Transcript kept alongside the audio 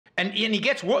And he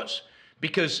gets worse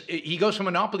because he goes from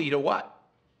monopoly to what?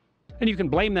 And you can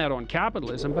blame that on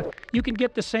capitalism, but you can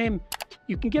get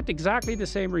exactly the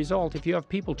same result if you have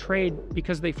people trade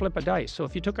because they flip a dice. So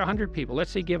if you took 100 people,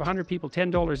 let's say you give 100 people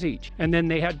 $10 each, and then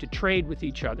they had to trade with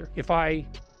each other. If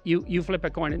you flip a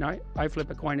coin and I flip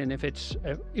a coin, and if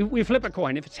we flip a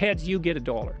coin, if it's heads, you get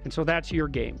 $1. And so that's your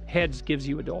game. Heads gives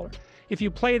you $1. If you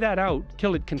play that out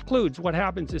till it concludes, what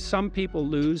happens is some people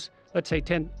lose, let's say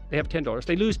they have $10.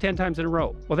 They lose 10 times in a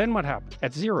row. Well, then what happens?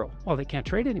 At zero, well, they can't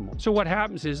trade anymore. So what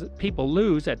happens is that people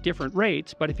lose at different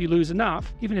rates, but if you lose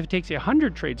enough, even if it takes you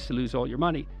 100 trades to lose all your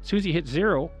money, as soon as you hit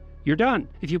zero, you're done.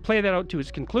 If you play that out to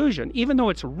its conclusion, even though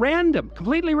it's random,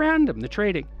 completely random, the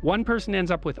trading, one person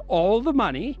ends up with all the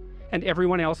money and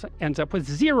everyone else ends up with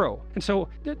zero. And so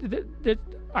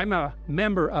I'm a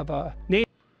member of a Native.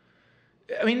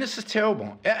 I mean, this is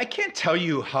terrible. I can't tell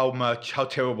you how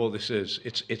terrible this is.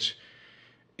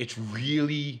 It's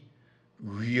really,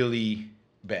 really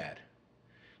bad.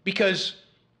 Because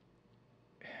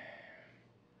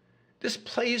this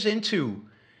plays into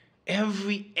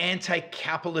every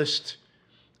anti-capitalist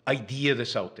idea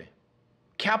that's out there.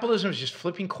 Capitalism is just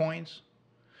flipping coins.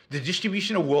 The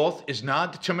distribution of wealth is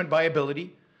not determined by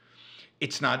ability.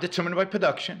 It's not determined by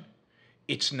production.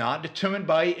 It's not determined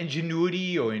by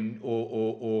ingenuity or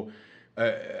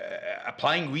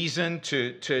applying reason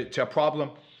to a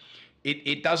problem.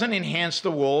 It doesn't enhance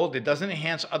the world. It doesn't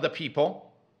enhance other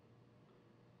people.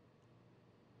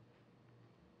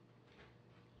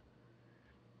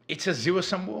 It's a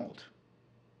zero-sum world.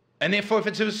 And therefore, if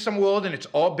it's a zero-sum world and it's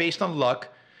all based on luck,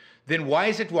 then why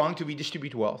is it wrong to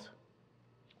redistribute wealth?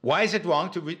 Why is it wrong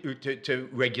to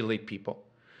regulate people?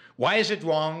 Why is it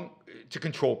wrong to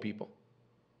control people?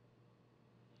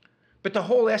 But the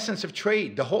whole essence of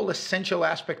trade, the whole essential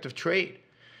aspect of trade,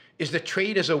 is that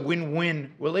trade is a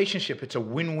win-win relationship. It's a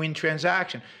win-win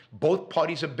transaction. Both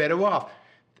parties are better off.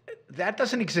 That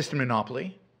doesn't exist in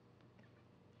monopoly.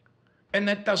 And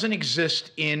that doesn't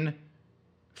exist in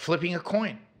flipping a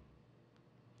coin.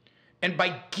 And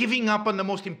by giving up on the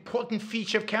most important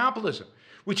feature of capitalism,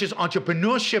 which is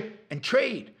entrepreneurship and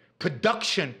trade,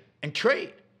 production and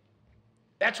trade,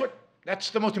 that's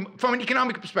the most, from an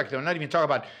economic perspective. I'm not even talking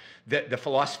about the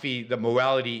philosophy, the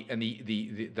morality, and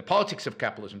the politics of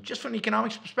capitalism. Just from an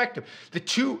economics perspective, the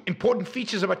two important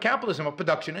features about capitalism are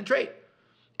production and trade.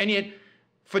 And yet,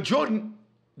 for Jordan,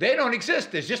 they don't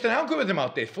exist. There's just an algorithm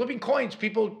out there, flipping coins,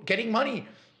 people getting money,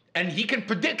 and he can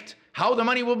predict how the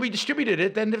money will be distributed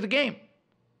at the end of the game.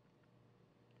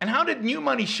 And how did new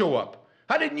money show up?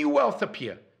 How did new wealth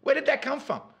appear? Where did that come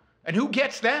from? And who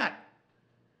gets that?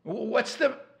 What's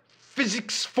the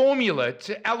physics formula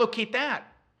to allocate that?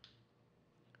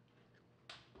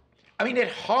 I mean,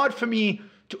 it's hard for me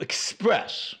to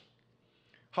express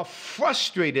how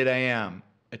frustrated I am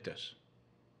at this,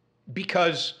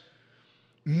 because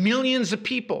millions of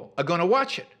people are going to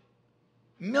watch it.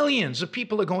 Millions of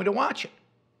people are going to watch it.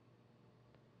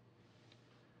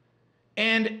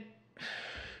 And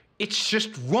it's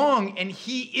just wrong. And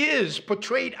he is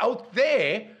portrayed out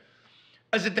there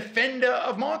as a defender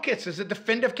of markets, as a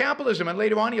defender of capitalism. And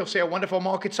later on, he'll say how wonderful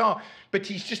markets are. But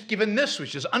he's just given this,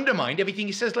 which has undermined everything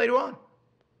he says later on.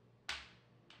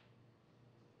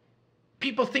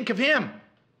 People think of him.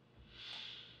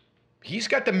 He's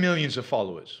got the millions of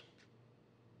followers.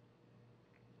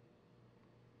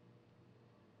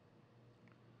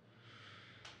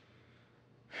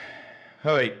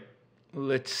 All right,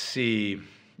 let's see.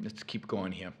 Let's keep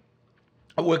going here.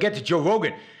 We'll get to Joe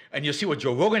Rogan, and you'll see what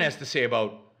Joe Rogan has to say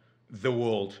about the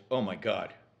world. Oh my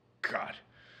God. God.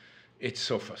 It's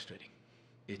so frustrating.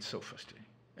 It's so frustrating.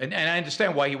 And I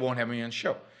understand why he won't have me on the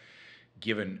show,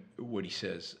 given what he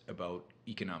says about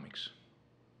economics.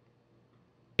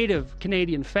 Native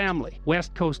Canadian family,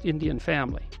 West Coast Indian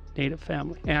family, Native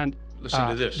family. And listen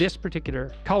to this. This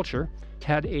particular culture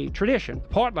had a tradition,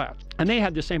 potlatch, and they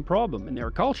had the same problem in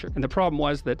their culture. And the problem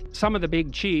was that some of the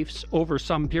big chiefs over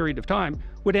some period of time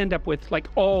would end up with like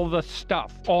all the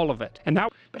stuff, all of it. And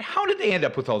that. But how did they end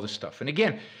up with all this stuff? And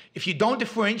again, if you don't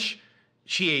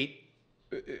differentiate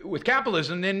with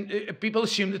capitalism, then people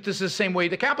assume that this is the same way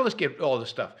the capitalists get all the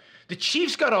stuff. The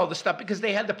chiefs got all the stuff because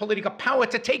they had the political power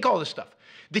to take all the stuff.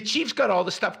 The chiefs got all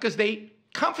the stuff because they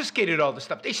confiscated all the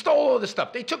stuff. They stole all the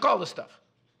stuff. They took all the stuff.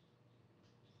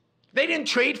 They didn't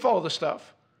trade for all the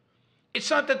stuff. It's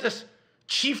not that this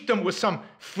chiefdom was some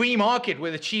free market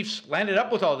where the chiefs landed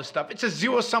up with all this stuff. It's a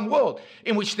zero-sum world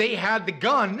in which they had the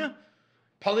gun,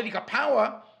 political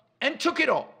power, and took it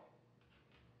all.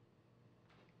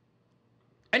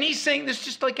 And he's saying this is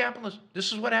just like capitalism.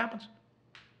 This is what happens.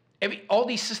 All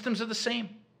these systems are the same.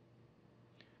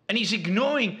 And he's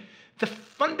ignoring the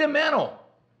fundamental,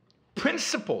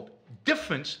 principled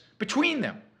difference between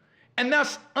them, and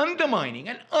thus undermining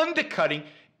and undercutting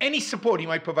any support he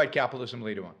might provide capitalism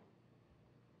later on.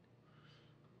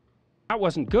 That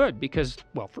wasn't good because,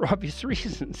 well, for obvious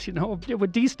reasons, you know, it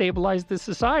would destabilize the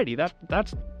society.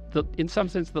 That's in some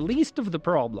sense, the least of the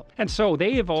problem. And so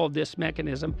they evolved this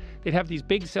mechanism. They'd have these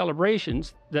big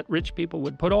celebrations that rich people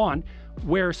would put on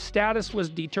where status was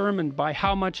determined by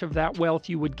how much of that wealth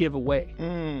you would give away.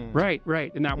 Right.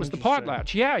 And that was the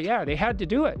potlatch. Yeah, they had to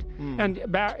do it.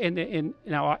 And back in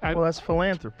now, well, that's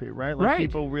philanthropy, right? Like right.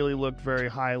 People really looked very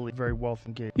highly, very wealth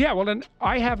engaged. Yeah, well, and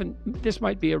I haven't, this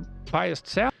might be a biased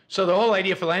sample. So the whole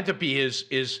idea of philanthropy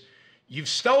is you've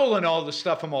stolen all the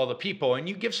stuff from all the people, and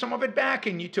you give some of it back,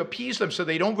 and you to appease them so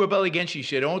they don't rebel against you,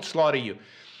 so they don't slaughter you.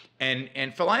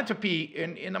 And philanthropy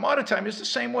in the modern time is the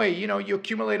same way. You know, you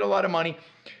accumulate a lot of money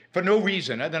for no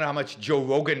reason. I don't know how much Joe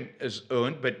Rogan has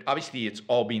earned, but obviously it's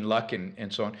all been luck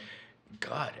and so on.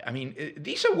 God, I mean,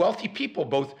 these are wealthy people.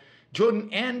 Both Jordan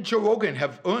and Joe Rogan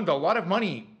have earned a lot of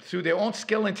money through their own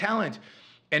skill and talent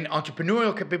and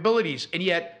entrepreneurial capabilities, and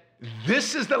yet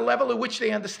this is the level at which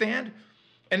they understand.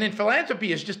 And then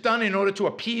philanthropy is just done in order to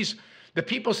appease the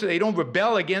people so they don't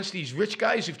rebel against these rich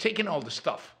guys who've taken all the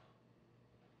stuff.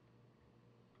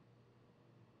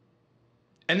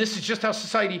 And this is just how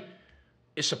society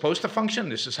is supposed to function.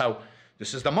 This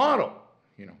is the model,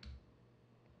 you know.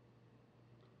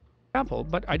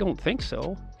 But I don't think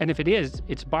so. And if it is,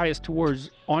 it's biased towards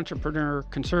entrepreneur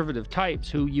conservative types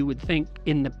who you would think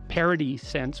in the parity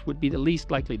sense would be the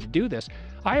least likely to do this.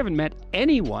 I haven't met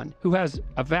anyone who has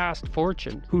a vast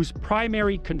fortune whose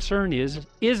primary concern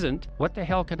isn't what the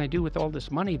hell can I do with all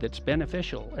this money that's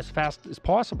beneficial as fast as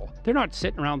possible. They're not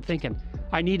sitting around thinking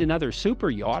I need another super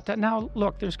yacht. And now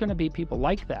look, there's going to be people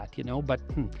like that, you know, but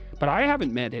I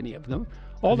haven't met any of them.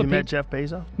 Have you met Jeff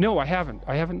Bezos? No, I haven't.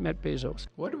 I haven't met Bezos.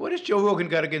 What has Joe Rogan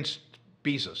got against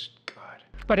Bezos? God.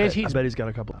 But I bet he's got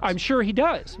a couple. I'm sure he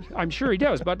does.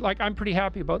 But like, I'm pretty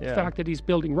happy about the fact that he's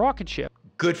building rocket ship.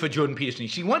 Good for Jordan Peterson. You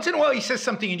see, once in a while he says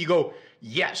something and you go,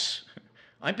 yes.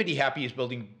 I'm pretty happy he's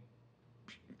building,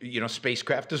 you know,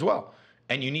 spacecraft as well.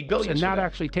 And you need billions. And that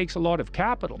actually takes a lot of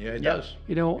capital. Yeah, it does.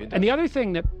 You know, and the other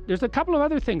thing there's a couple of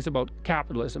other things about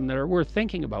capitalism that are worth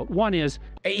thinking about. One is...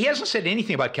 He hasn't said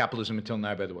anything about capitalism until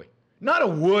now, by the way. Not a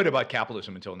word about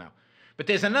capitalism until now. But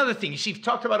there's another thing. You see, you've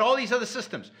talked about all these other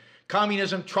systems.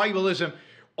 Communism, tribalism,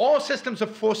 all systems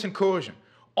of force and coercion.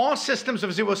 All systems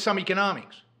of zero-sum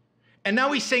economics. And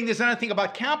now he's saying there's another thing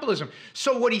about capitalism.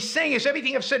 So what he's saying is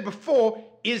everything I've said before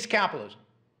is capitalism.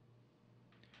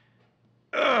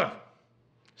 Ugh.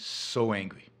 So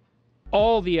angry.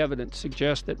 All the evidence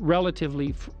suggests that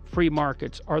relatively free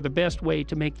markets are the best way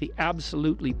to make the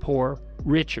absolutely poor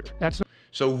richer.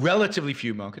 So relatively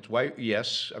few markets. Why?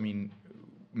 Yes. I mean,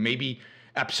 maybe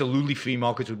absolutely free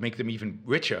markets would make them even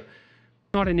richer.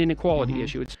 Not an inequality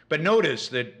issue. But notice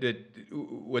that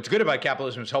what's good about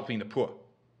capitalism is helping the poor.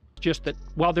 Just that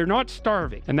while they're not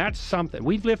starving, and that's something.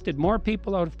 We've lifted more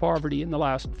people out of poverty in the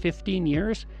last 15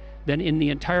 years than in the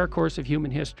entire course of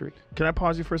human history. Can I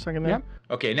pause you for a second there?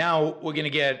 Yeah. Okay, now we're going to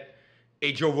get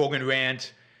a Joe Rogan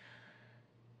rant.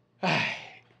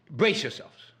 Brace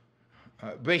yourselves.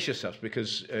 Brace yourselves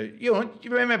because, you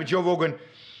remember Joe Rogan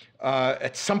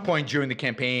at some point during the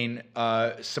campaign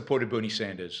supported Bernie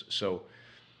Sanders. So,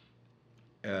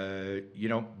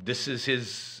 this is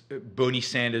his Bernie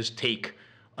Sanders take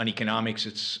on economics.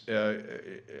 It's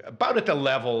about at the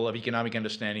level of economic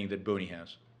understanding that Bernie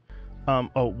has.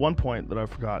 One point that I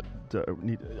forgot.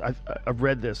 I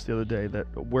read this the other day that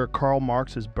where Karl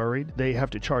Marx is buried, they have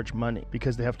to charge money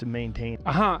because they have to maintain it.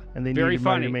 And they need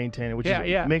money to maintain it, which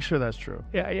is make sure that's true.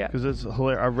 Yeah. Because it's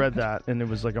hilarious. I read that and it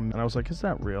was like, and I was like, is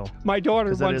that real? My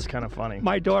daughter that is kind of funny.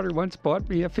 My daughter once bought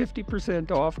me a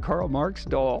 50% off Karl Marx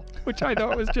doll, which I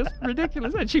thought was just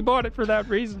ridiculous, and she bought it for that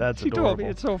reason. That's she adorable. told me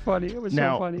it's so funny. It was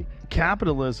now, so funny.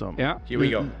 Capitalism. Yeah. Here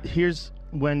we go. Here's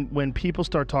when people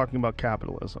start talking about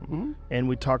capitalism, and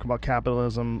we talk about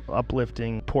capitalism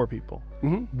uplifting poor people,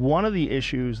 one of the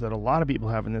issues that a lot of people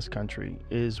have in this country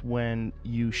is when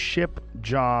you ship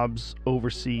jobs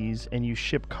overseas and you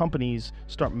ship companies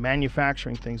start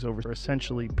manufacturing things over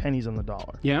essentially pennies on the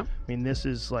dollar. Yeah. I mean, this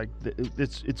is like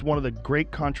it's one of the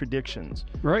great contradictions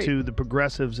Right. to the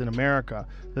progressives in America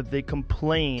that they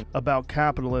complain about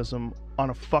capitalism on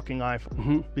a fucking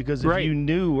iPhone. Because if you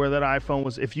knew where that iPhone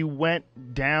was, if you went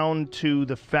down to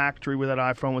the factory where that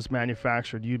iPhone was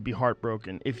manufactured, you'd be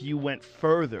heartbroken. If you went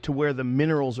further to where the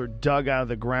minerals are dug out of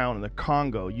the ground in the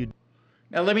Congo, you'd...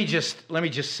 Now let me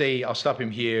just say, I'll stop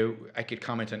him here. I could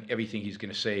comment on everything he's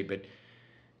going to say, but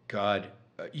God,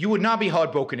 you would not be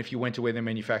heartbroken if you went to where they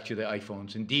manufacture the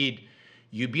iPhones. Indeed,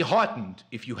 you'd be heartened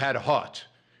if you had a heart.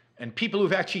 And people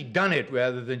who've actually done it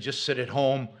rather than just sit at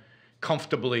home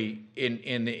comfortably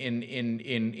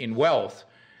in wealth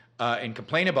and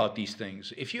complain about these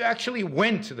things. If you actually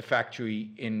went to the factory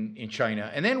in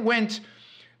China and then went,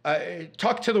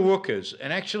 talked to the workers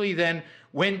and actually then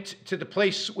went to the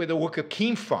place where the worker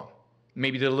came from,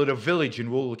 maybe the little village in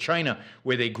rural China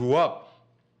where they grew up,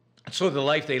 and saw the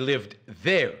life they lived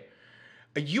there,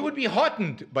 you would be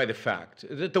heartened by the fact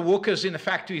that the workers in the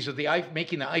factories of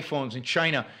making the iPhones in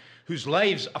China, whose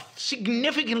lives are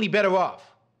significantly better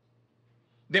off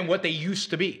than what they used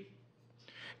to be,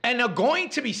 and are going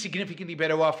to be significantly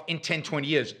better off in 10, 20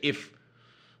 years if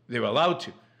they're allowed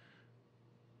to,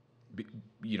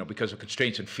 because of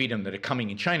constraints and freedom that are coming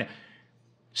in China,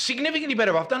 significantly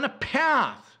better off. They're on a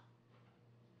path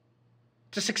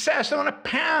to success. They're on a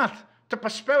path to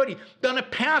prosperity. They're on a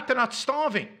path to not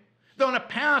starving. They're on a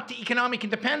path to economic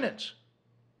independence.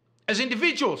 As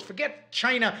individuals, forget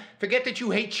China, forget that you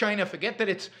hate China, forget that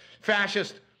it's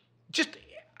fascist, just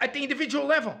at the individual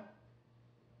level.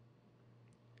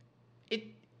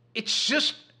 It's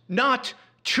just not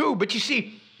true. But you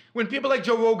see, when people like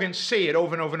Joe Rogan say it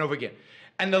over and over and over again,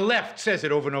 and the left says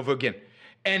it over and over again,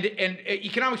 and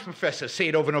economics professors say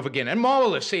it over and over again, and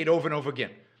moralists say it over and over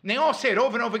again, and they all say it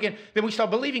over and over again, then we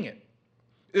start believing it.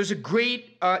 There's a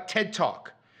great TED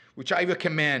Talk, which I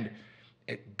recommend.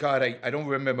 God, I don't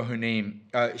remember her name.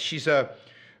 She's an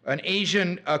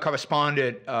Asian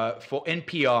correspondent for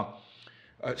NPR.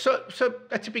 So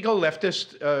a typical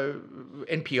leftist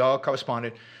NPR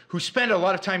correspondent who spent a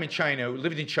lot of time in China, who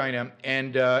lived in China,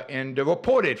 and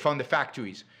reported from the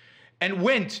factories, and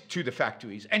went to the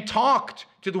factories, and talked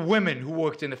to the women who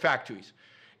worked in the factories,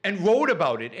 and wrote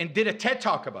about it, and did a TED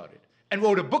Talk about it, and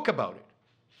wrote a book about it.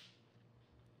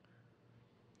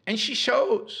 And she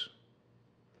shows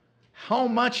how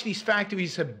much these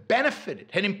factories have benefited,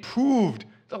 had improved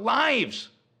the lives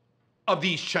of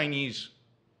these Chinese,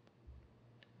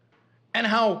 and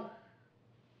how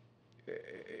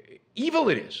evil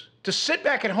it is to sit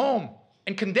back at home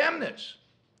and condemn this.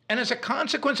 And as a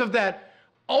consequence of that,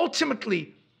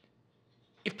 ultimately,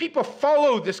 if people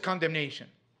follow this condemnation,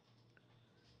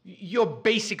 you're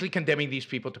basically condemning these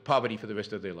people to poverty for the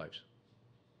rest of their lives.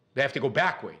 They have to go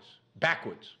backwards.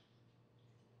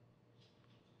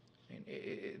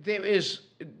 There is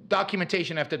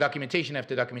documentation after documentation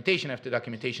after documentation after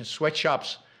documentation.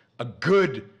 Sweatshops are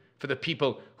good for the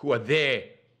people who are there.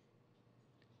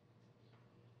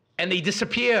 And they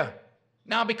disappear,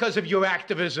 not because of your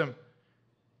activism,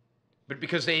 but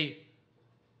because they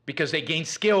gain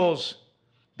skills,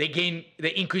 they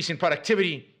increase in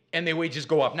productivity, and their wages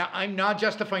go up. Now, I'm not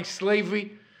justifying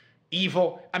slavery,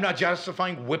 evil. I'm not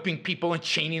justifying whipping people and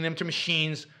chaining them to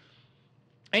machines,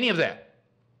 any of that.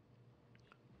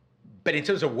 But in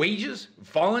terms of wages,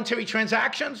 voluntary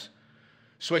transactions,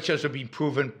 sweatshops have been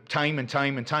proven time and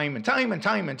time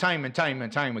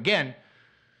again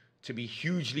to be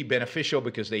hugely beneficial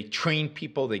because they train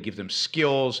people, they give them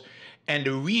skills, and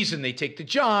the reason they take the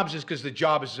jobs is because the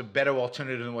job is a better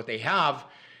alternative than what they have,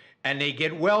 and they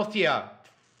get wealthier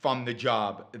from the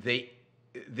job.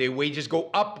 Their wages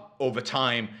go up over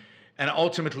time, and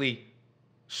ultimately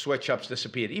sweatshops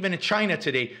disappeared. Even in China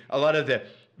today, a lot of the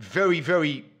very,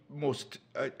 very most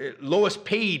lowest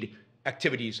paid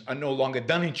activities are no longer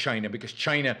done in China because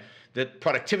China, the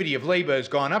productivity of labor has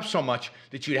gone up so much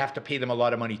that you'd have to pay them a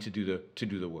lot of money to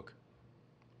do the work.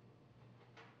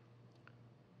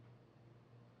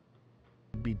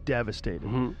 Be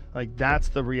devastated. Like, that's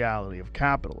the reality of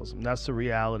capitalism. That's the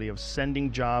reality of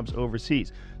sending jobs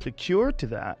overseas. The cure to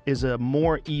that is a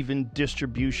more even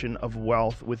distribution of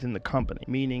wealth within the company,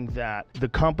 meaning that the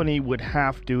company would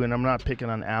have to, and I'm not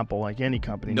picking on Apple, like any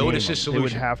company, notice the solution. They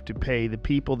would have to pay the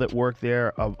people that work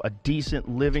there a decent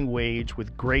living wage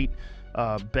with great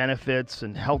benefits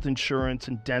and health insurance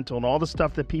and dental and all the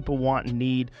stuff that people want and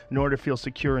need in order to feel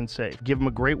secure and safe. Give them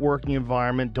a great working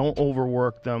environment, don't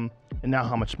overwork them. And now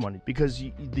how much money? Because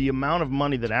the amount of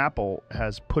money that Apple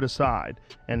has put aside,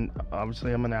 and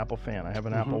obviously I'm an Apple fan, I have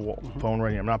an Apple phone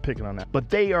right here, I'm not picking on that, but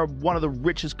they are one of the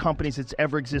richest companies that's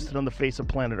ever existed on the face of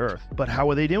planet Earth. But how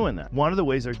are they doing that? One of the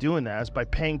ways they're doing that is by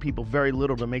paying people very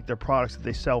little to make their products that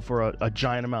they sell for a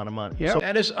giant amount of money. Yeah, so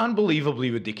that is unbelievably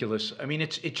ridiculous. I mean,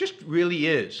 it just really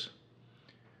is.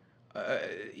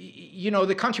 You know,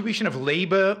 the contribution of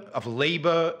labor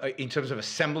in terms of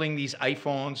assembling these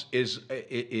iPhones is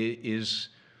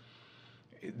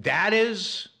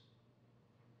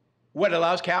what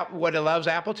allows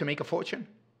Apple to make a fortune.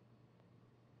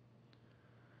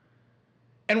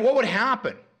 And what would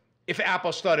happen if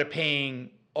Apple started paying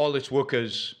all its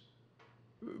workers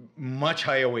much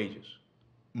higher wages?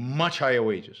 much higher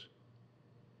wages.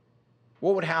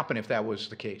 What would happen if that was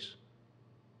the case?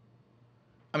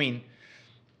 I mean,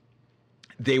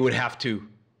 they would have to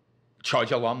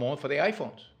charge a lot more for the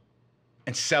iPhones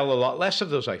and sell a lot less of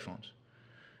those iPhones.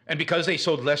 And because they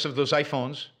sold less of those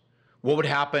iPhones, what would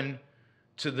happen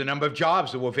to the number of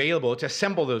jobs that were available to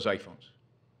assemble those iPhones?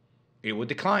 It would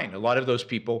decline. A lot of those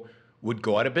people would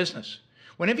go out of business.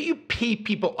 Whenever you pay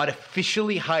people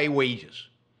artificially high wages,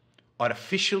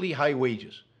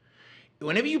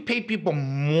 whenever you pay people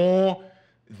more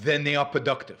than they are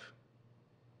productive,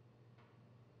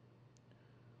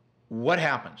 what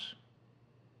happens?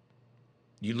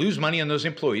 You lose money on those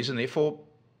employees, and therefore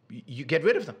you get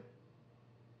rid of them.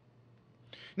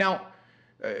 Now,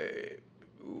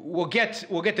 we'll get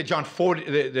to John Ford,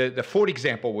 the Ford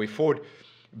example, where Ford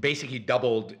basically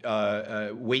doubled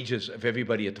wages of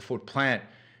everybody at the Ford plant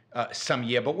some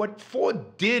year. But what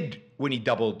Ford did when he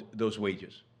doubled those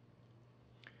wages,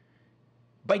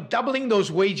 by doubling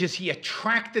those wages, he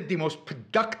attracted the most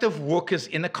productive workers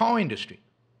in the car industry.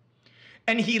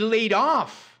 And he laid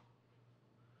off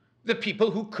the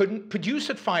people who couldn't produce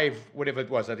at whatever it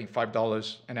was, I think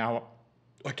 $5 an hour.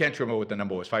 I can't remember what the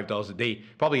number was, $5 a day,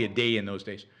 probably a day in those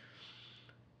days.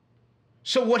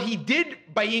 So what he did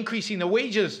by increasing the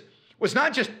wages was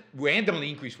not just randomly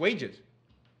increase wages,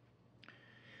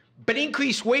 but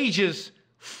increase wages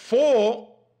for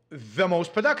the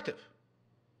most productive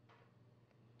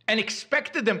and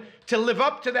expected them to live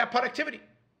up to that productivity.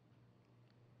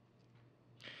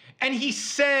 And he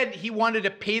said he wanted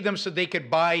to pay them so they could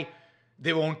buy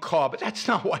their own car, but that's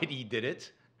not why he did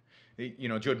it. You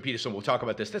know, Jordan Peterson will talk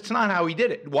about this. That's not how he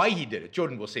did it. Why he did it.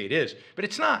 Jordan will say it is, but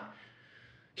it's not.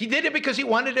 He did it because he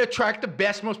wanted to attract the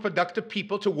best, most productive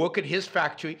people to work at his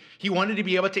factory. He wanted to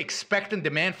be able to expect and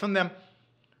demand from them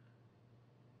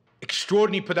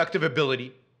extraordinary productive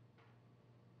ability.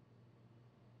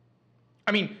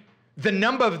 I mean, the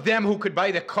number of them who could buy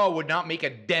the car would not make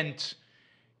a dent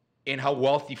in how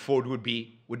wealthy Ford would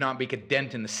be, would not make a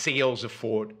dent in the sales of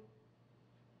Ford.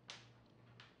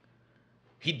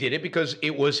 He did it because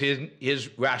it was his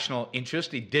rational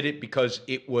interest. He did it because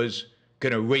it was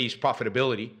going to raise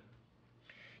profitability.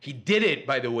 He did it,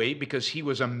 by the way, because he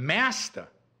was a master,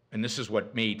 and this is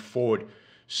what made Ford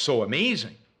so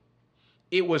amazing.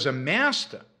 It was a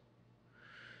master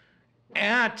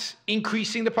at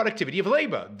increasing the productivity of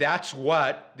labor. That's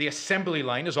what the assembly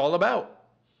line is all about.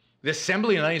 The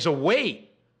assembly line is a way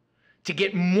to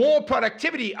get more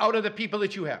productivity out of the people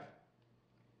that you have.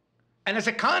 And as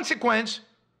a consequence,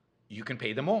 you can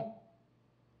pay them more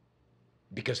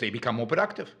because they become more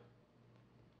productive.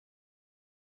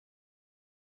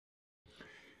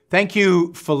 Thank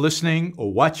you for listening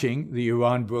or watching the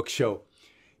Yaron Brooks Show.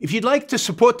 If you'd like to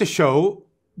support the show,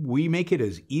 we make it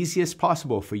as easy as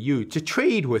possible for you to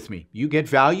trade with me. You get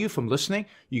value from listening.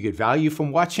 You get value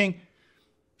from watching.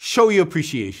 Show your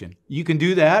appreciation. You can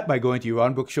do that by going to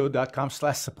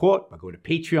yaronbrookshow.com/support, by going to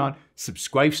Patreon,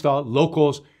 Subscribestar,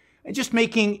 Locals, and just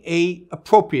making a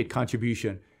appropriate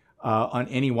contribution on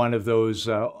any one of those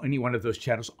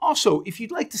channels. Also, if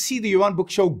you'd like to see the Yaron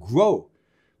Brooks Show grow,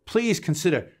 please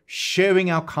consider sharing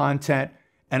our content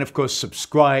and, of course,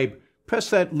 subscribe.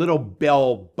 Press that little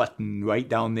bell button right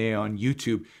down there on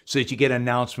YouTube so that you get an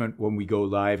announcement when we go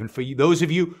live. And for those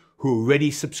of you who are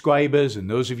already subscribers and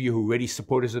those of you who are already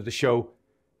supporters of the show,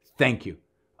 thank you.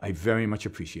 I very much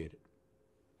appreciate it.